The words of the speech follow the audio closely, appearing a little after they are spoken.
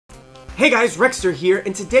Hey guys, Rexter here,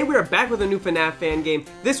 and today we are back with a new FNAF fan game.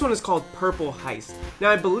 This one is called Purple Heist.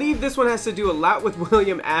 Now I believe this one has to do a lot with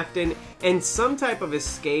William Afton and some type of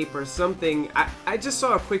escape or something. I just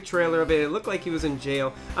saw a quick trailer of it. It looked like he was in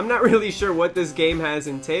jail. I'm not really sure what this game has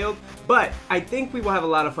entailed, but I think we will have a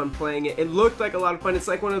lot of fun playing it. It looked like a lot of fun. It's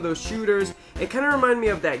like one of those shooters. It kind of reminded me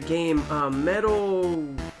of that game,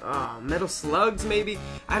 Metal Slugs maybe?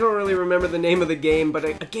 I don't really remember the name of the game, but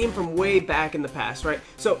a game from way back in the past, right?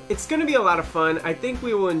 So it's going to be a lot of fun. I think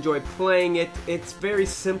we will enjoy playing it. It's very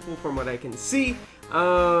simple from what I can see.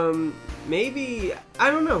 Maybe,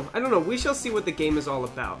 I don't know. We shall see what the game is all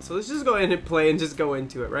about. So let's just go ahead and play and just go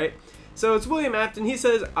into it, right? So it's William Afton. He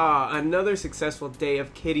says, another successful day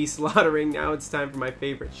of kitty slaughtering. Now it's time for my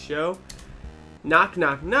favorite show. Knock,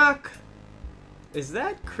 knock, knock. Is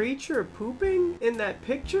that creature pooping in that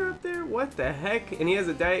picture up there? What the heck? And he has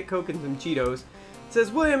a Diet Coke and some Cheetos. It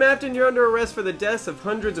says, William Afton, you're under arrest for the deaths of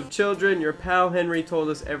hundreds of children. Your pal Henry told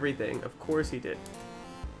us everything. Of course he did.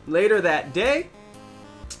 Later that day,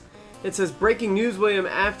 it says, breaking news, William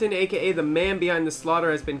Afton, aka the man behind the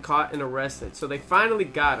slaughter, has been caught and arrested. So they finally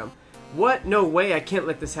got him. What? No way, I can't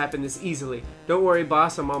let this happen this easily. Don't worry,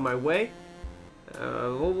 boss, I'm on my way.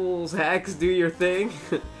 Lulz, hacks, do your thing.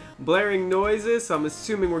 Blaring noises, so I'm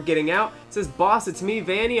assuming we're getting out. It says, boss, it's me,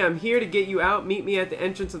 Vanny. I'm here to get you out. Meet me at the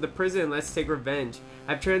entrance of the prison and let's take revenge.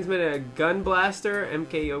 I've transmitted a gun blaster,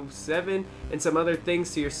 MK07, and some other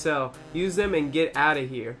things to your cell. Use them and get out of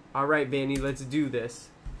here. Alright, Vanny, let's do this.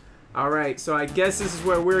 Alright, so I guess this is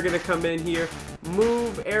where we're going to come in here.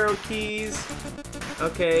 Move, arrow keys.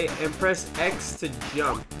 Okay, and press X to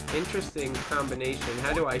jump. Interesting combination.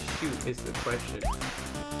 How do I shoot is the question.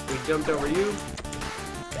 We jumped over you.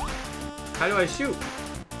 How do I shoot?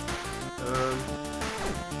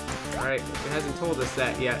 Alright, it hasn't told us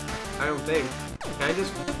that yet. I don't think. Can I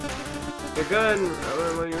just... Your gun!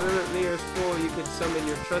 When your limit near is full, you could summon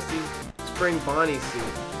your trusty spring Bonnie suit.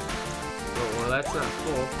 Oh, well, that's not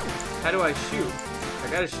full. How do I shoot? I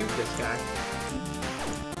gotta shoot this guy.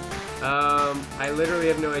 I literally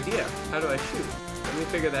have no idea. How do I shoot? Let me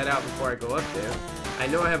figure that out before I go up there. I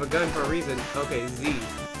know I have a gun for a reason. Okay, Z.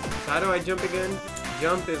 So how do I jump again?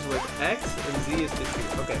 Jump is with X and Z is to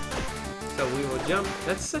shoot. Okay, so we will jump.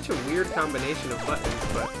 That's such a weird combination of buttons,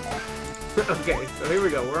 but okay, so here we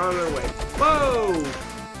go. We're on our way. Whoa!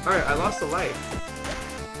 Alright, I lost a life.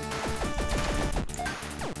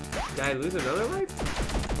 Did I lose another life?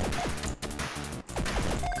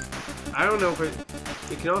 I don't know, but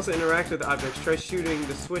you can also interact with objects. Try shooting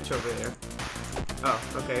the switch over there. Oh,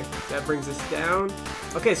 okay. That brings us down.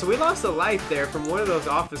 Okay, so we lost a life there from one of those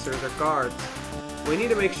officers or guards. We need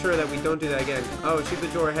to make sure that we don't do that again. Oh, shoot the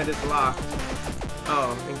door ahead is locked.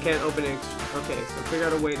 Oh, and can't open it. Okay, so figure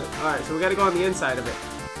out a way to... Alright, so we gotta go on the inside of it.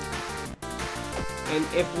 And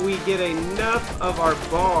if we get enough of our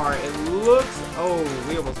bar, it looks... Oh,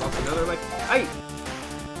 we almost lost another life. Aye!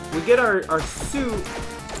 We get our suit...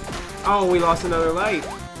 Oh, we lost another life.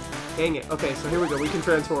 Dang it. Okay, so here we go. We can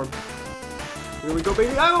transform. Here we go,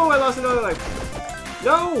 baby. Oh, I lost another life.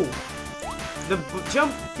 No! The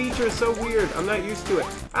jump feature is so weird. I'm not used to it.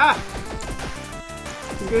 Ah!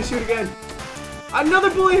 He's gonna shoot again. Another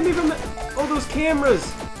bullet hit me from the... Oh, those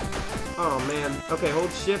cameras! Oh, man. Okay, hold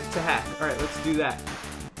shift to hack. Alright, let's do that.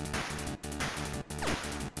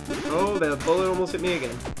 Oh, the bullet almost hit me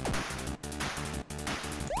again.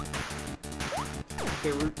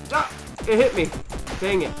 Okay, we're... Ah! It hit me!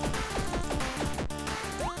 Dang it.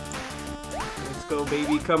 Let's go,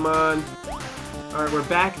 baby. Come on. Alright, we're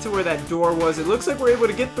back to where that door was. It looks like we're able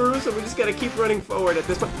to get through, so we just gotta keep running forward at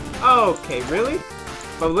this point. Oh, okay, really?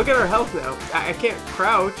 But look at our health now. I can't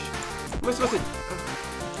crouch. What am I supposed to...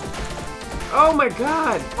 Oh my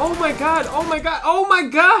god! Oh my god! Oh my god! Oh my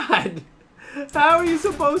god! How are you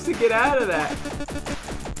supposed to get out of that?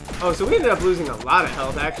 Oh, so we ended up losing a lot of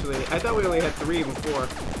health, actually. I thought we only had 3 before.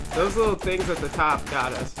 Those little things at the top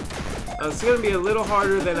got us. It's gonna be a little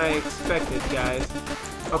harder than I expected, guys.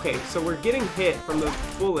 Okay, so we're getting hit from those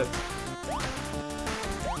bullets.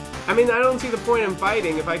 I mean, I don't see the point in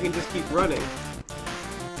fighting if I can just keep running.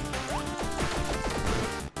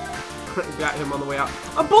 Got him on the way out.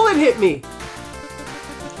 A bullet hit me!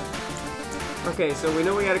 Okay, so we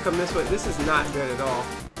know we gotta come this way. This is not good at all.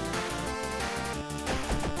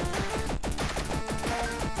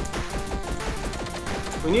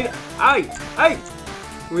 We need... Aye! Aye!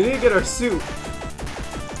 We need to get our suit.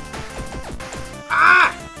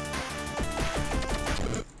 Ah!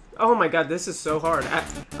 Oh my god, this is so hard.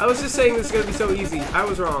 I was just saying this is gonna be so easy. I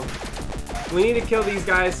was wrong. We need to kill these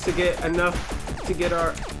guys to get enough to get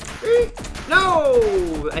our...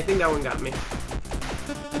 No! I think that one got me.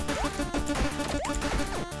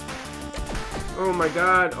 Oh my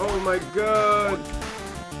god. Oh my god.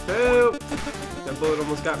 Help. That bullet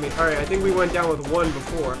almost got me. Alright, I think we went down with one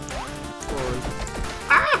before.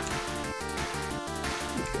 Ah!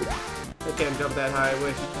 I can't jump that high, I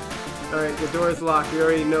wish. Alright, the door is locked. We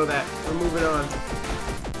already know that. We're moving on.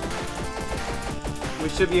 We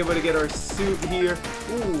should be able to get our suit here.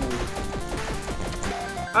 Ooh.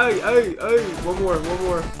 Ay, ay, ay. One more, one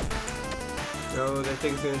more. No, that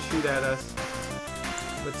thing's gonna shoot at us.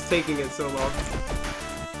 What's taking it so long?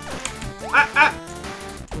 Ah, ah!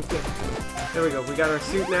 Okay. There we go. We got our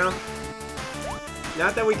suit now.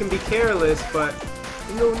 Not that we can be careless, but...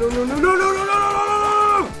 No, no, no, no, no, no, no, no, no,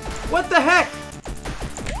 no! What the heck?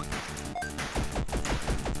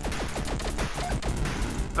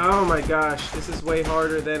 Oh my gosh, this is way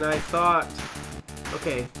harder than I thought.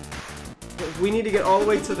 Okay. We need to get all the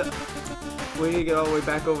way to the... We need to get all the way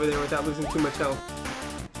back over there without losing too much health.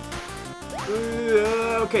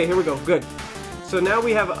 Okay, here we go. Good. So now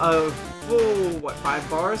we have a full, what, 5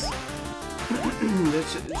 bars?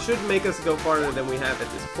 This should make us go farther than we have at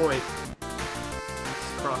this point.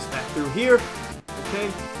 Let's cross back through here.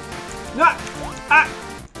 Okay. Ah! Ah!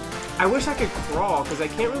 I wish I could crawl, because I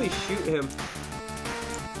can't really shoot him.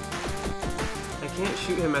 I can't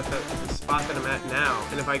shoot him at the spot that I'm at now.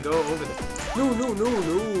 And if I go over there... No, no, no,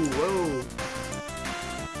 no. Whoa.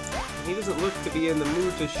 He doesn't look to be in the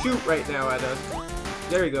mood to shoot right now at us.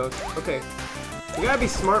 There he goes. Okay. We gotta be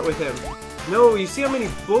smart with him. No, you see how many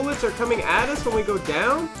bullets are coming at us when we go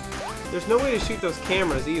down? There's no way to shoot those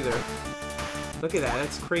cameras either. Look at that.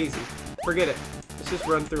 That's crazy. Forget it. Let's just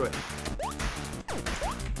run through it.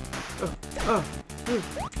 Oh,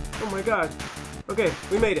 oh my god. Okay,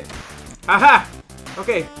 we made it. Aha!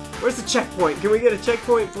 Okay, where's the checkpoint? Can we get a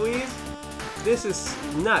checkpoint, please? This is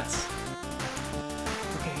nuts.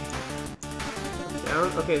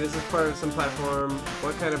 Down. Okay, this is part of some platform.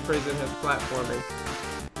 What kind of prison has platforming?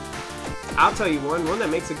 I'll tell you one that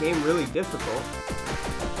makes a game really difficult.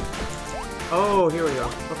 Oh, here we go.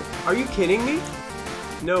 Okay. Are you kidding me?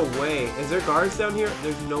 No way. Is there guards down here?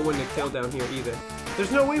 There's no one to kill down here either.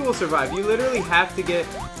 There's no way we'll survive. You literally have to get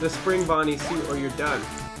the Spring Bonnie suit or you're done.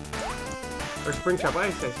 Or Spring Trap. Why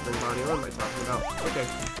did I say Spring Bonnie? What am I talking about? Okay.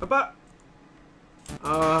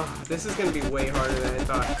 This is going to be way harder than I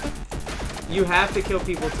thought. You have to kill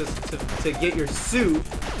people to get your suit,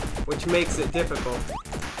 which makes it difficult.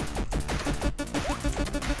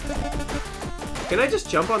 Can I just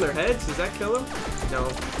jump on their heads? Does that kill them? No.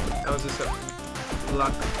 That was just a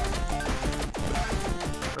luck.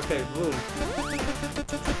 Okay, boom.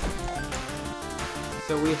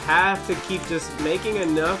 So we have to keep just making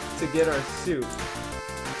enough to get our suit.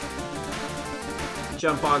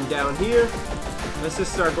 Jump on down here. Let's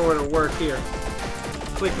just start going to work here.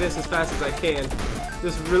 Click this as fast as I can.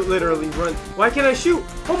 Just literally run. Why can't I shoot?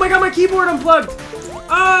 Oh my god, my keyboard unplugged!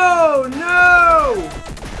 Oh no!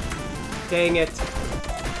 Dang it.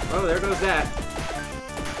 Oh, there goes that.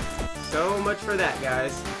 So much for that,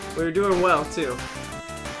 guys. We were doing well, too.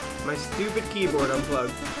 My stupid keyboard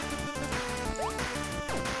unplugged.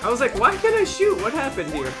 I was like, why can't I shoot? What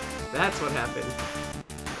happened here? That's what happened.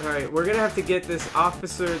 Alright, we're gonna have to get this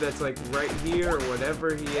officer that's like right here, or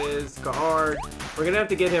whatever he is, guard. We're gonna have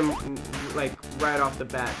to get him like right off the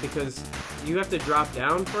bat because you have to drop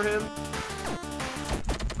down for him.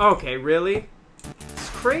 Okay, really? It's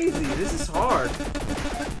crazy. This is hard.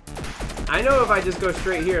 I know if I just go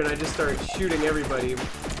straight here and I just start shooting everybody.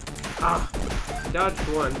 Ah, dodged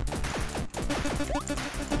one.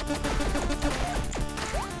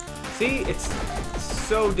 See, it's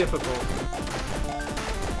so difficult.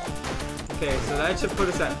 Okay, so that should put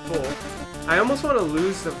us at full. I almost want to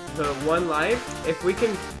lose the one life. If we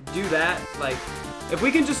can do that, like, if we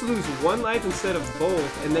can just lose one life instead of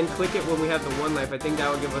both, and then click it when we have the one life, I think that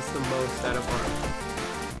would give us the most out of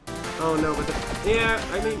our... Oh no, but the... Yeah,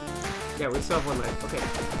 I mean... Yeah, we still have one life. Okay.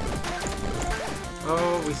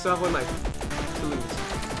 Oh, we still have one life to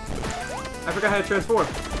lose. I forgot how to transform.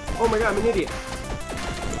 Oh my god, I'm an idiot.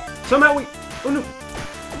 Somehow we... Oh no!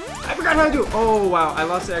 I forgot how to do it! Oh wow, I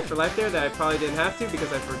lost an extra life there that I probably didn't have to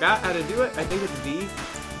because I forgot how to do it. I think it's V.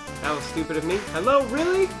 That was stupid of me. Hello?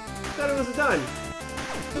 Really? I thought it was done.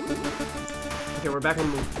 Okay, we're back on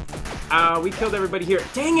the move. We killed everybody here.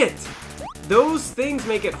 Dang it! Those things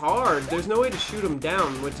make it hard. There's no way to shoot them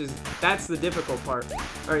down, that's the difficult part.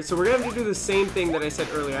 Alright, so we're gonna have to do the same thing that I said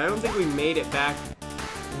earlier. I don't think we made it back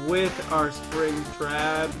with our spring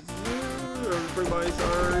traps. Or spring body,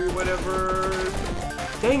 sorry, whatever.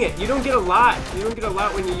 Dang it, you don't get a lot. You don't get a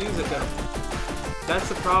lot when you use it though. That's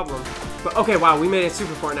the problem. But okay, wow, we made it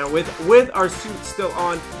super far now with our suit still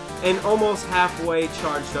on and almost halfway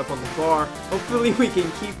charged up on the bar. Hopefully we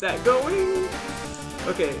can keep that going.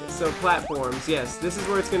 Okay, so platforms. Yes, this is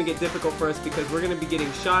where it's going to get difficult for us because we're going to be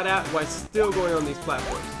getting shot at while still going on these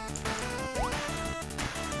platforms.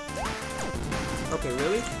 Okay,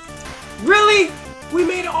 really? Really? We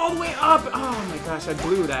made it all the way up! Oh my gosh, I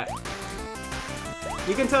blew that.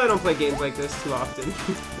 You can tell I don't play games like this too often.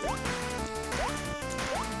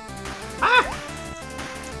 Ah!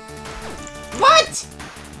 What?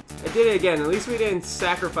 I did it again. At least we didn't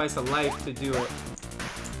sacrifice a life to do it.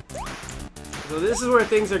 So this is where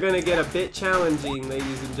things are going to get a bit challenging,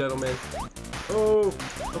 ladies and gentlemen. Oh,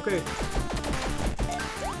 okay.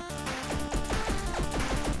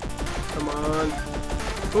 Come on.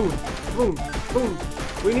 Boom, boom, boom.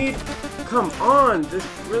 We need... Come on! This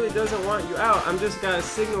really doesn't want you out. I'm just got a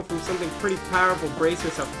signal from something pretty powerful. Brace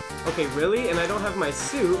yourself. Okay, really? And I don't have my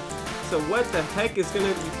suit. So what the heck is going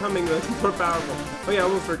to be becoming more powerful? Oh yeah, I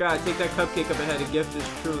almost forgot. Take that cupcake up ahead. A gift is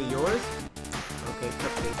truly yours. Okay,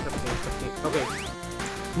 cupcake, cupcake, cupcake. Okay.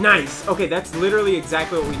 Nice! Okay, that's literally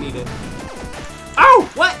exactly what we needed. Oh!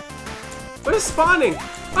 What? What is spawning?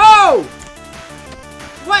 Oh!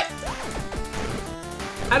 What?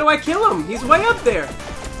 How do I kill him? He's way up there.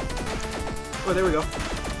 Oh, there we go.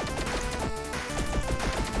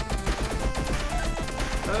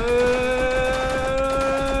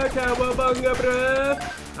 Cowabunga, bruh.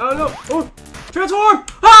 Oh no! Oh! Transform!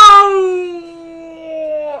 Oh!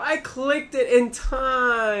 I clicked it in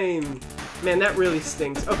time! Man, that really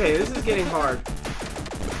stinks. Okay, this is getting hard.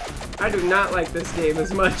 I do not like this game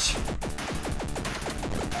as much.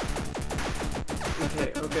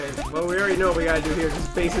 Okay, okay. Well, we already know what we gotta do here.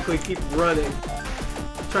 Just basically keep running.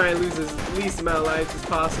 Try and lose as least amount of lives as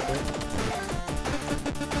possible.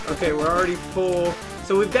 Okay, we're already full.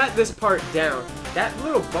 So we've got this part down. That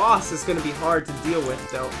little boss is going to be hard to deal with,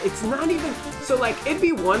 though. It's not even... So, like, it'd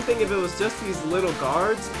be one thing if it was just these little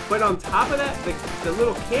guards, but on top of that, the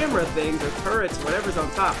little camera things, or turrets, whatever's on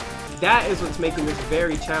top, that is what's making this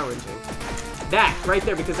very challenging. That, right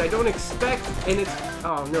there, because I don't expect... And it's...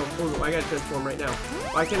 Oh, no. Oh, I gotta transform right now.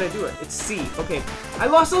 Why can't I do it? It's C. Okay. I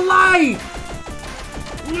lost a life!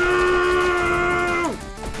 No!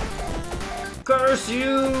 Curse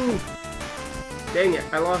you! Dang it,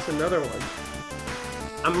 I lost another one.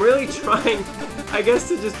 I'm really trying, I guess,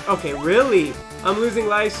 to just... Okay, really? I'm losing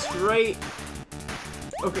life straight.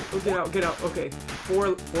 Okay, oh, get out, get out. Okay,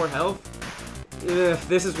 four health. Ugh,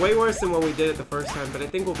 this is way worse than when we did it the first time, but I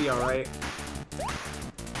think we'll be alright.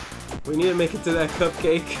 We need to make it to that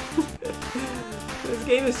cupcake. This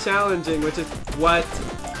game is challenging, which is... What?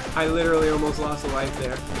 I literally almost lost a life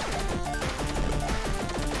there.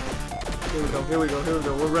 Here we go, here we go, here we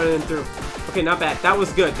go. We're running through. Okay, not bad. That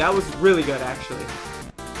was good. That was really good, actually.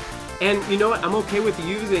 And you know what? I'm okay with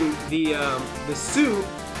using the suit.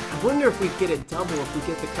 I wonder if we get it double, if we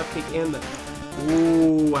get the cupcake and the...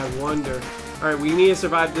 Ooh, I wonder. Alright, we need to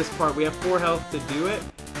survive this part. We have 4 health to do it.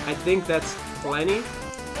 I think that's plenty.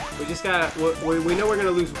 We just gotta... We know we're gonna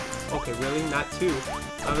lose... Okay, really? Not 2.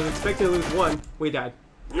 I was expecting to lose 1. We died.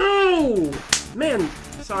 No! Man!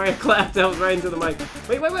 Sorry, I clapped. That was right into the mic.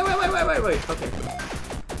 Wait. Okay.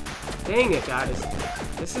 Dang it, guys.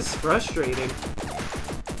 This is frustrating.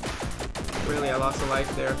 Really, I lost a life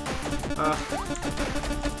there.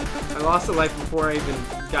 I lost a life before I even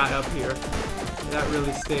got up here. That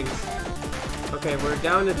really stinks. Okay, we're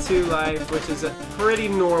down to 2 life, which is pretty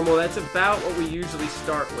normal. That's about what we usually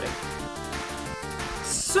start with.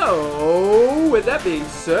 So, with that being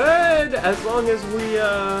said, as long as we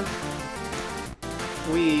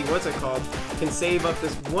what's it called, can save up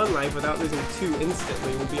this 1 life without losing 2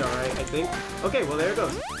 instantly, we'll be alright, I think. Okay, well there it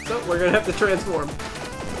goes. So, we're gonna have to transform.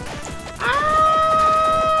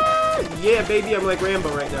 Ah! Yeah, baby, I'm like Rambo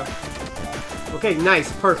right now. Okay,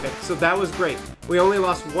 nice, perfect. So that was great. We only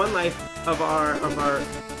lost 1 life of our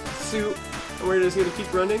suit, and we're just gonna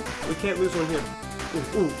keep running. We can't lose 1 here.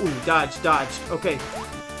 Ooh, dodge. Okay.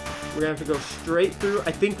 We're gonna have to go straight through.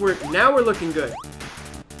 I think now we're looking good.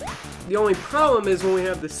 The only problem is when we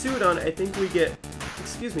have the suit on, I think we get,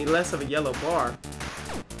 excuse me, less of a yellow bar.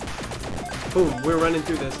 Boom, we're running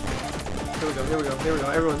through this. Here we go.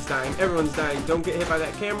 Everyone's dying. Don't get hit by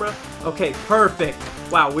that camera. Okay, perfect.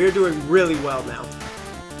 Wow, we're doing really well now.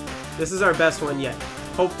 This is our best one yet.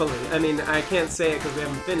 Hopefully. I mean, I can't say it because we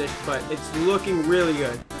haven't finished, but it's looking really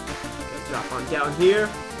good. Okay, drop on down here.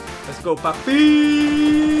 Let's go,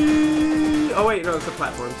 papi! Oh wait, no, it's the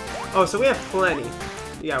platforms. Oh, so we have plenty.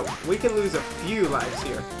 Yeah, we can lose a few lives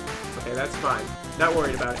here. Okay, that's fine. Not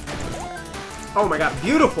worried about it. Oh my god,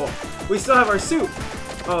 beautiful! We still have our suit.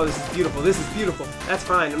 Oh, this is beautiful. That's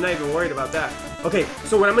fine. I'm not even worried about that. Okay,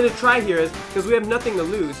 so what I'm going to try here is, because we have nothing to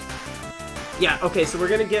lose, Yeah, okay, so we're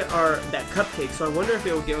gonna get that cupcake, so I wonder if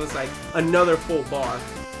it will give us, like, another full bar.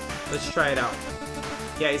 Let's try it out.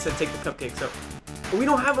 Yeah, he said take the cupcake, so... We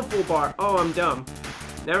don't have a full bar! Oh, I'm dumb.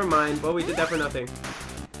 Never mind. Well, we did that for nothing.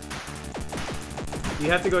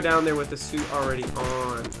 You have to go down there with the suit already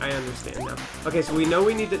on. I understand now. Okay, so we know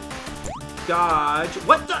we need to dodge...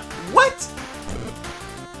 What the... What?!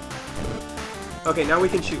 Okay, now we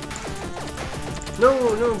can shoot.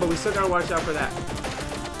 No, no, but we still gotta watch out for that.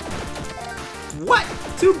 What?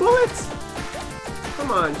 2 bullets? Come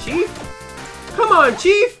on, Chief. Come on,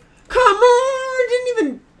 Chief. Come on. I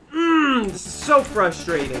didn't even... this is so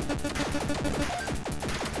frustrating.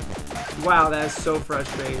 Wow, that is so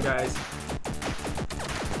frustrating, guys.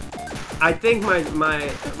 I think my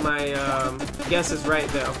guess is right,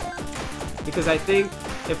 though. Because I think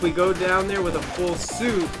if we go down there with a full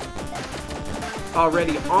suit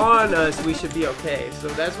already on us, we should be okay. So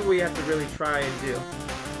that's what we have to really try and do.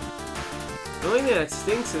 The only thing that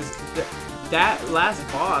stinks is that last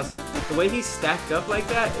boss, the way he's stacked up like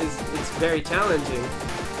that it's very challenging.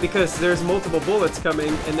 Because there's multiple bullets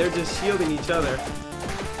coming and they're just shielding each other.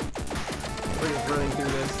 We're just running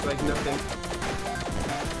through this like nothing.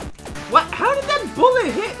 What? How did that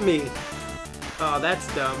bullet hit me? Oh, that's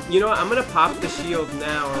dumb. You know what? I'm gonna pop the shield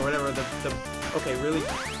now or whatever. Okay, really?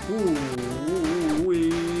 Ooh.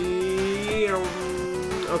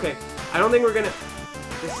 Okay, I don't think we're gonna...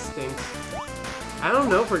 This stinks. I don't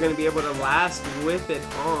know if we're gonna be able to last with it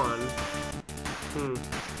on.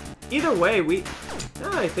 Either way, now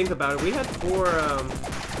that I think about it, we had 4,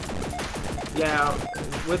 yeah,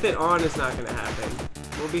 with it on, it's not gonna happen.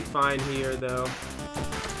 We'll be fine here, though.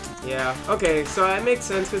 Yeah, okay, so that makes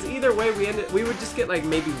sense, because either way, we would just get, like,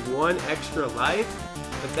 maybe 1 extra life,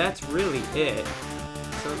 but that's really it.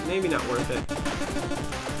 So maybe not worth it.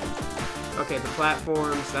 Okay, the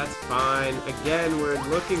platforms, that's fine. Again, we're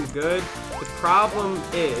looking good. The problem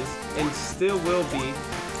is, and still will be...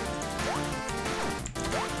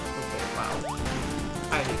 Okay, wow.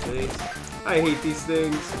 I hate these. I hate these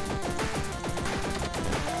things.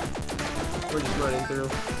 We're just running through.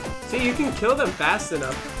 See, you can kill them fast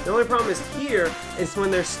enough. The only problem is here is when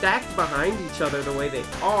they're stacked behind each other the way they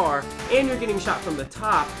are, and you're getting shot from the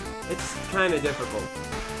top, it's kind of difficult.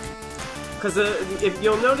 Because if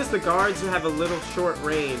you'll notice, the guards have a little short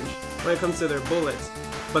range when it comes to their bullets.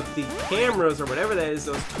 But the cameras, or whatever that is,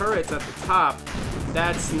 those turrets at the top,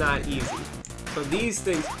 that's not easy. So these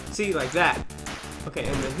things, see, like that. Okay,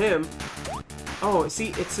 and then him. Oh,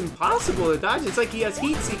 see, it's impossible to dodge. It's like he has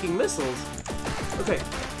heat-seeking missiles. Okay,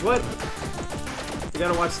 what? We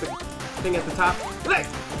gotta watch the thing at the top. Hey!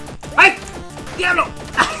 Hey! Diablo!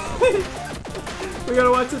 We gotta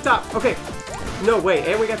watch the top. Okay. No, wait,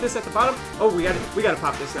 and we got this at the bottom? Oh, we gotta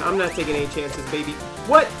pop this now. I'm not taking any chances, baby.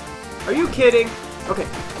 What? Are you kidding? Okay.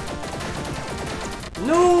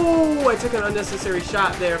 No! I took an unnecessary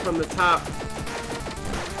shot there from the top.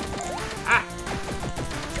 Ah!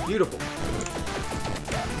 Beautiful.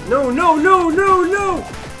 No, no, no, no, no!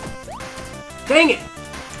 Dang it!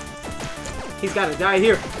 He's gotta die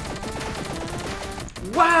here.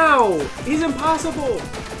 Wow! He's impossible!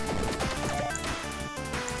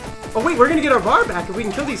 Oh wait, we're gonna get our bar back if we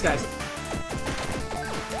can kill these guys.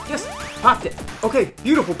 Yes! Popped it! Okay,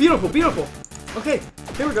 beautiful, beautiful, beautiful! Okay,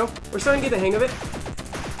 here we go. We're starting to get the hang of it.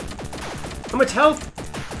 How much health?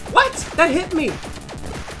 What? That hit me!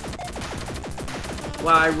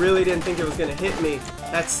 Wow, I really didn't think it was gonna hit me.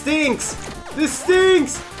 That stinks! This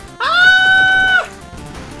stinks! Ah!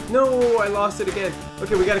 No, I lost it again.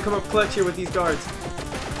 Okay, we gotta come up clutch here with these guards.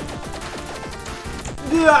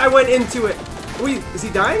 Yeah, I went into it. Wait, is he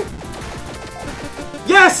dying?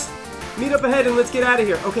 Yes! Meet up ahead and let's get out of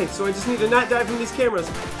here. Okay, so I just need to not die from these cameras.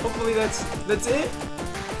 Hopefully that's it.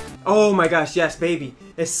 Oh my gosh, yes, baby.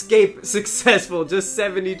 Escape successful just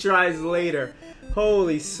 70 tries later.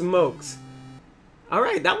 Holy smokes.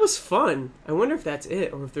 Alright, that was fun. I wonder if that's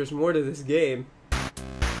it, or if there's more to this game.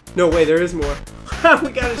 No way, there is more.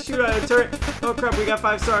 We gotta shoot at a turret. Oh crap, we got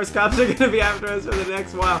 5 stars. Cops are gonna be after us for the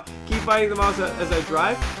next while. Keep fighting them off as I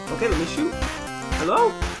drive. Okay, let me shoot.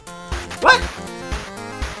 Hello? What?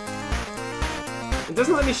 It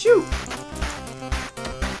doesn't let me shoot.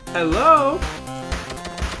 Hello?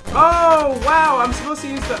 Oh, wow, I'm supposed to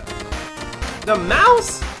use the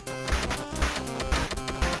mouse?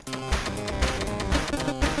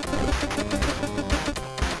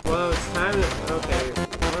 Well, it's time to... Okay,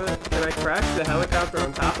 what? Can I crash the helicopter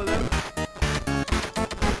on top of them?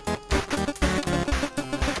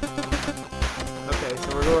 Okay,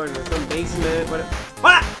 so we're going to some basement.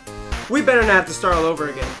 What? We better not have to start all over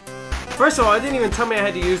again. First of all, it didn't even tell me I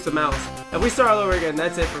had to use the mouse. If we start all over again,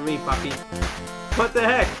 that's it for me, papi. What the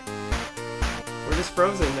heck? just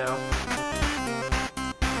frozen now.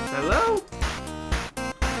 Hello?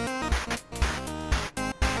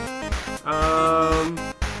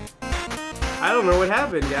 I don't know what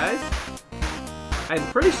happened, guys. I'm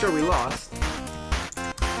pretty sure we lost.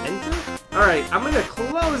 Enter? Alright, I'm gonna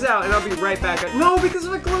close out and I'll be right back. No, because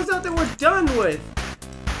if I close out, then we're done with.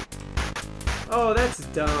 Oh, that's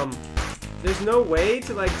dumb. There's no way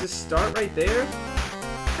to, like, just start right there?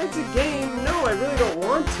 That's a game. No, I really don't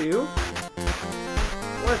want to.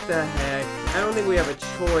 What the heck? I don't think we have a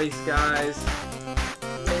choice, guys.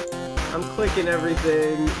 I'm clicking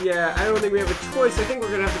everything. Yeah, I don't think we have a choice. I think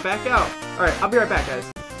we're gonna have to back out. Alright, I'll be right back, guys.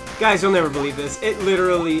 Guys, you'll never believe this. It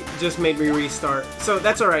literally just made me restart. So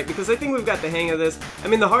that's alright, because I think we've got the hang of this. I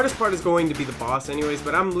mean, the hardest part is going to be the boss anyways,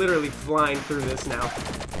 but I'm literally flying through this now.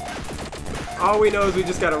 All we know is we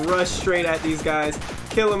just gotta rush straight at these guys,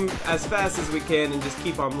 kill them as fast as we can, and just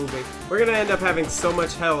keep on moving. We're gonna end up having so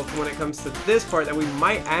much health when it comes to this part that we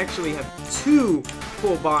might actually have 2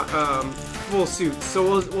 full suits. So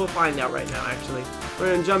we'll find out right now, actually.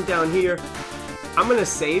 We're gonna jump down here. I'm gonna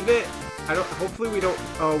save it. Hopefully we don't,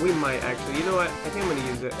 oh, we might actually. You know what? I think I'm gonna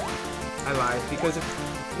use it. I lied, because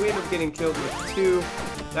if we end up getting killed with 2,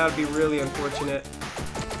 that would be really unfortunate.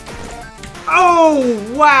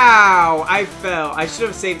 Oh, wow! I fell. I should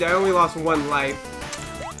have saved it. I only lost 1 life.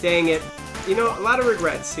 Dang it. You know, a lot of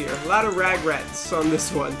regrets here. A lot of regrets on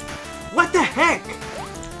this one. What the heck?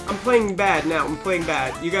 I'm playing bad now. I'm playing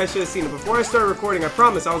bad. You guys should have seen it. Before I started recording, I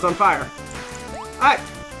promise I was on fire.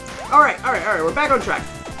 Alright, we're back on track.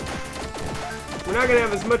 We're not gonna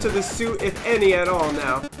have as much of the suit, if any, at all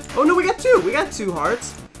now. Oh no, we got 2! We got 2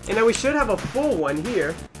 hearts. And now we should have a full one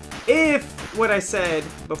here. If what I said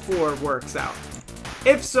before works out.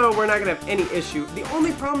 If so, we're not gonna have any issue. The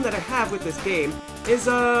only problem that I have with this game is,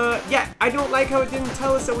 yeah, I don't like how it didn't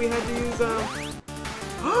tell us that we had to use,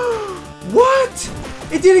 What?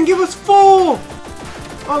 It didn't give us full!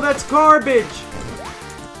 Oh, that's garbage!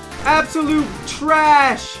 Absolute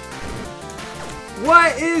trash!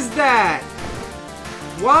 What is that?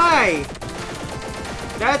 Why?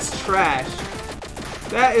 That's trash.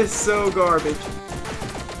 That is so garbage.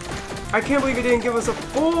 I can't believe it didn't give us a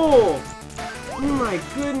full! Oh my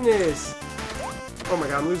goodness! Oh my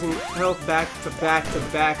god, I'm losing health back to back to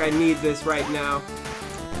back. I need this right now.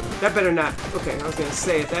 That better not. Okay, I was gonna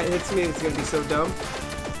say, if that hits me, it's gonna be so dumb.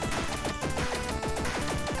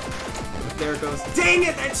 But there it goes. Dang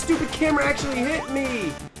it! That stupid camera actually hit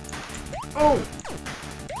me! Oh!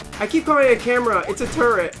 I keep calling it a camera. It's a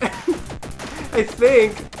turret. I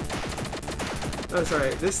think. Oh,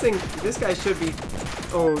 sorry. This guy should be...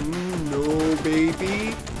 Oh, no,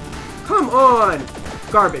 baby. Come on!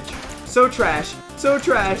 Garbage. So trash. So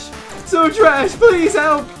trash. So trash. Please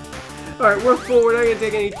help! Alright, we're full. We're not going to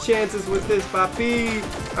take any chances with this, papi.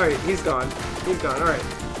 Alright, he's gone. He's gone. Alright.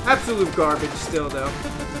 Absolute garbage still, though.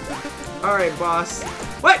 Alright, boss.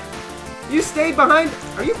 What? You stayed behind?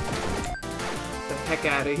 Are you... Get the heck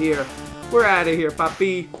out of here. We're out of here,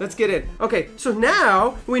 papi. Let's get in. Okay, so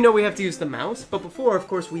now we know we have to use the mouse, but before, of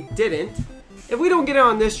course, we didn't. If we don't get it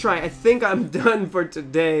on this try, I think I'm done for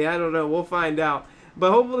today. I don't know. We'll find out.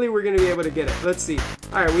 But hopefully we're going to be able to get it. Let's see.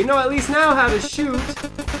 Alright, we know at least now how to shoot.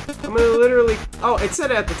 I'm going to literally... Oh, it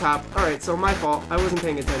said it at the top. Alright, so my fault. I wasn't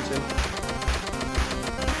paying attention.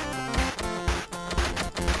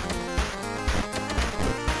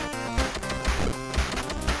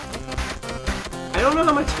 I don't know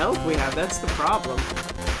how much health we have. That's the problem.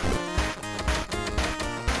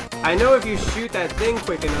 I know if you shoot that thing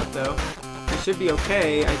quick enough, though, it should be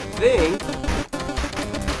okay, I think.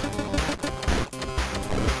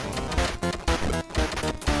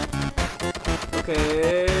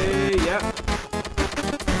 Okay, yep.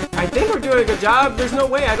 I think we're doing a good job. There's no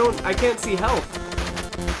way I can't see health.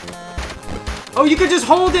 Oh, you could just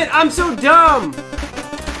hold it! I'm so dumb!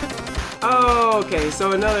 Oh, okay,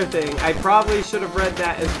 so another thing. I probably should have read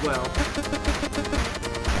that as well.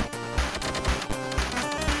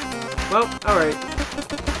 Well, alright.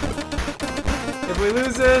 If we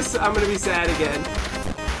lose this, I'm gonna be sad again.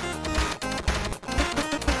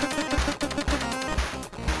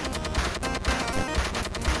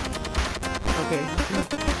 Okay.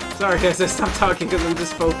 Sorry guys, I stopped talking because I'm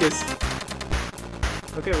just focused.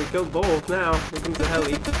 Okay, we killed both now. Here comes the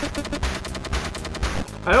heli.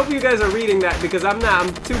 I hope you guys are reading that because I'm not.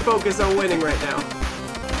 I'm too focused on winning right now.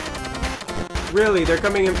 Really, they're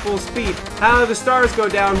coming in full speed. How the stars go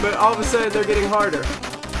down, but all of a sudden they're getting harder.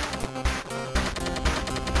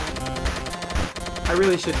 I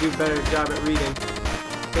really should do a better job at reading.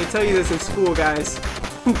 They tell you this in school, guys.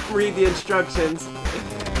 Read the instructions.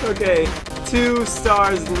 Okay, 2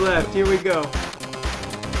 stars left. Here we go.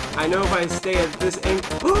 I know if I stay at this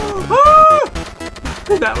angle.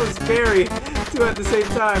 That was scary. Two at the same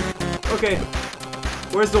time. Okay.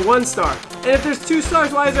 Where's the 1 star? And if there's 2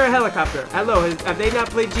 stars, why is there a helicopter? Hello, have they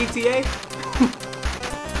not played GTA?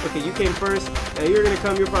 Okay, you came first. Now you're gonna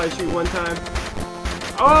come, you'll probably shoot 1 time.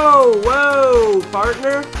 Oh, whoa,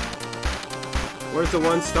 partner. Where's the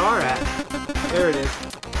 1 star at? There it is.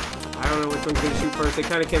 I don't know which one's gonna shoot first. They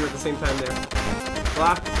kind of came at the same time there.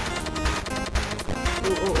 Block.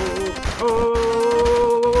 Oh,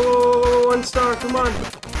 1 star, come on.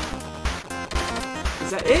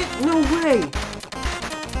 Is that it? No way.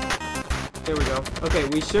 There we go. Okay,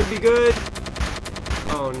 we should be good.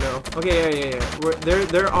 Oh no. Okay, yeah.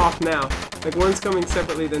 They're off now. Like one's coming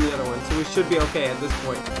separately than the other one, so we should be okay at this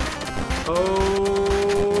point.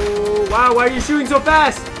 Oh wow! Why are you shooting so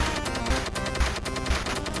fast?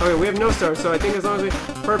 Okay, we have no stars, so I think as long as we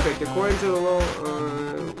perfect according to the low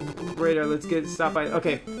radar, let's get stopped by.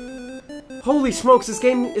 Okay. Holy smokes! This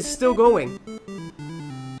game is still going.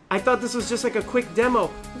 I thought this was just like a quick demo.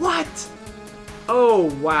 What? Oh,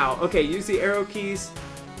 wow. Okay, use the arrow keys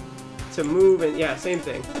to move, and yeah, same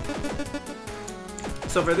thing.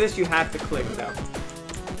 So for this, you have to click, though.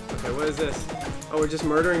 Okay, what is this? Oh, we're just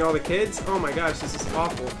murdering all the kids? Oh my gosh, this is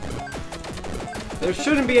awful. There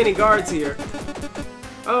shouldn't be any guards here.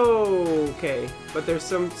 Oh, okay. But there's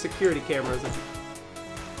some security cameras.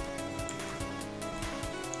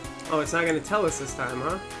 Oh, it's not going to tell us this time,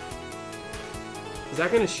 huh? Is that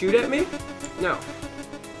going to shoot at me? No.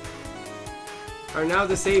 Are now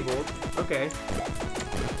disabled. Okay.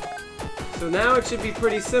 So now it should be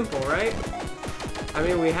pretty simple, right? I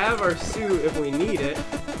mean, we have our suit if we need it.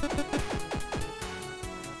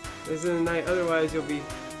 This is in the night, otherwise you'll be...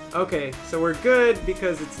 Okay, so we're good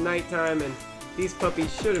because it's nighttime and these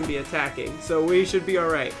puppies shouldn't be attacking. So we should be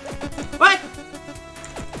alright. What?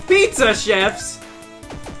 Pizza chefs?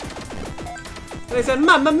 They said,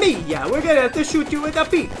 Mamma Mia, we're gonna have to shoot you with a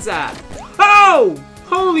pizza. Oh!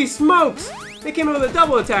 Holy smokes! They came in with a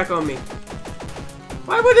double attack on me.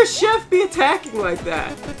 Why would a chef be attacking like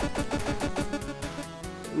that?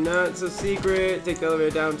 Not so secret. Take the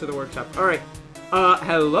elevator down to the workshop. Alright.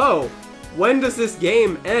 Hello? When does this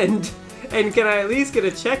game end? And can I at least get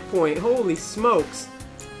a checkpoint? Holy smokes.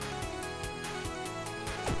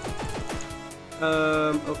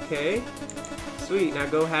 Okay. Sweet. Now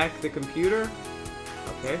go hack the computer.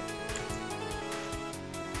 Okay.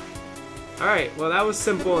 Alright, well that was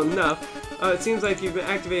simple enough. It seems like you've been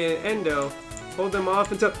activated Endo. Hold them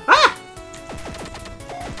off until... Ah!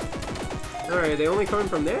 Alright, are they only coming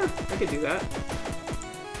from there? I could do that.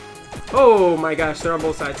 Oh my gosh, they're on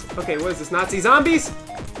both sides. Okay, what is this? Nazi zombies?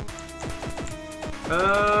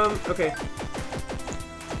 Okay.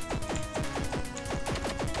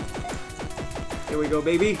 Here we go,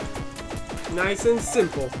 baby. Nice and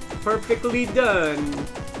simple. Perfectly done.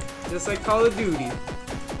 Just like Call of Duty.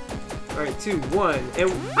 Alright, 2, 1,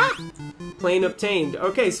 and ah! Plane obtained.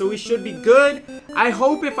 Okay, so we should be good. I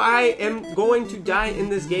hope if I am going to die in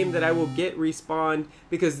this game that I will get respawned,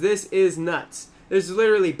 because this is nuts. There's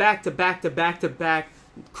literally back to back to back to back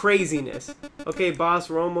craziness. Okay, boss,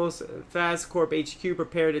 we're almost fast. Corp HQ,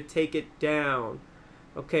 prepare to take it down.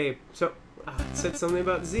 Okay, so it said something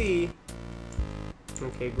about Z.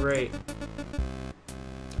 Okay, great.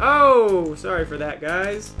 Oh, sorry for that,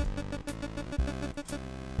 guys.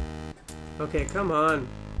 Okay, come on.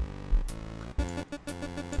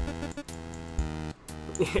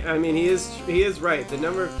 I mean, he is right. The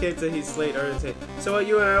number of kids that he's slayed are insane. So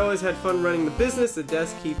you and I always had fun running the business. The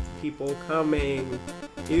deaths keep people coming.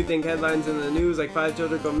 You think headlines in the news like 5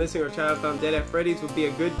 children go missing or a child found dead at Freddy's would be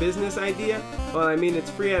a good business idea? Well, I mean, it's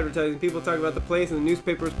free advertising. People talk about the place and the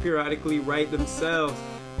newspapers periodically write themselves.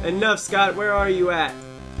 Enough, Scott. Where are you at?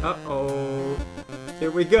 Uh-oh.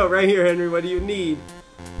 Here we go. Right here, Henry. What do you need?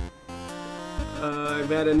 I've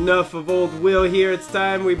had enough of old Will here. It's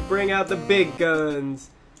time we bring out the big guns.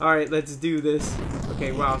 Alright, let's do this.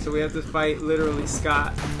 Okay, wow. So we have to fight literally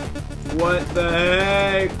Scott. What the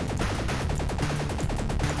heck?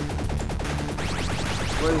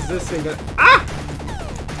 What is this thing gonna... Ah!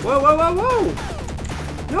 Whoa, whoa, whoa, whoa!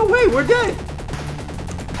 No way, we're dead!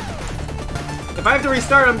 If I have to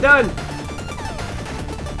restart, I'm done!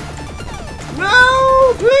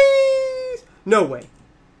 No, please! No way.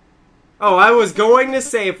 Oh, I was going to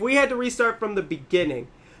say, if we had to restart from the beginning.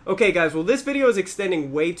 Okay guys, well this video is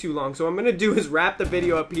extending way too long, so what I'm gonna do is wrap the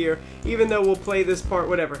video up here, even though we'll play this part,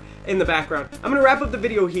 whatever, in the background. I'm gonna wrap up the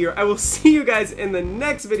video here. I will see you guys in the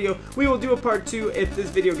next video. We will do a part 2 if this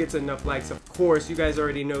video gets enough likes, of course. You guys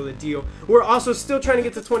already know the deal. We're also still trying to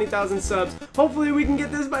get to 20,000 subs. Hopefully we can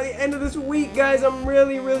get this by the end of this week, guys. I'm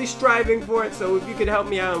really striving for it, so if you could help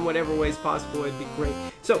me out in whatever ways possible, it'd be great.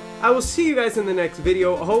 So, I will see you guys in the next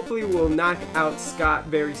video. Hopefully we'll knock out Scott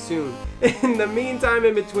very soon. In the meantime,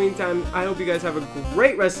 in between time, I hope you guys have a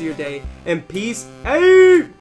great rest of your day, and peace out!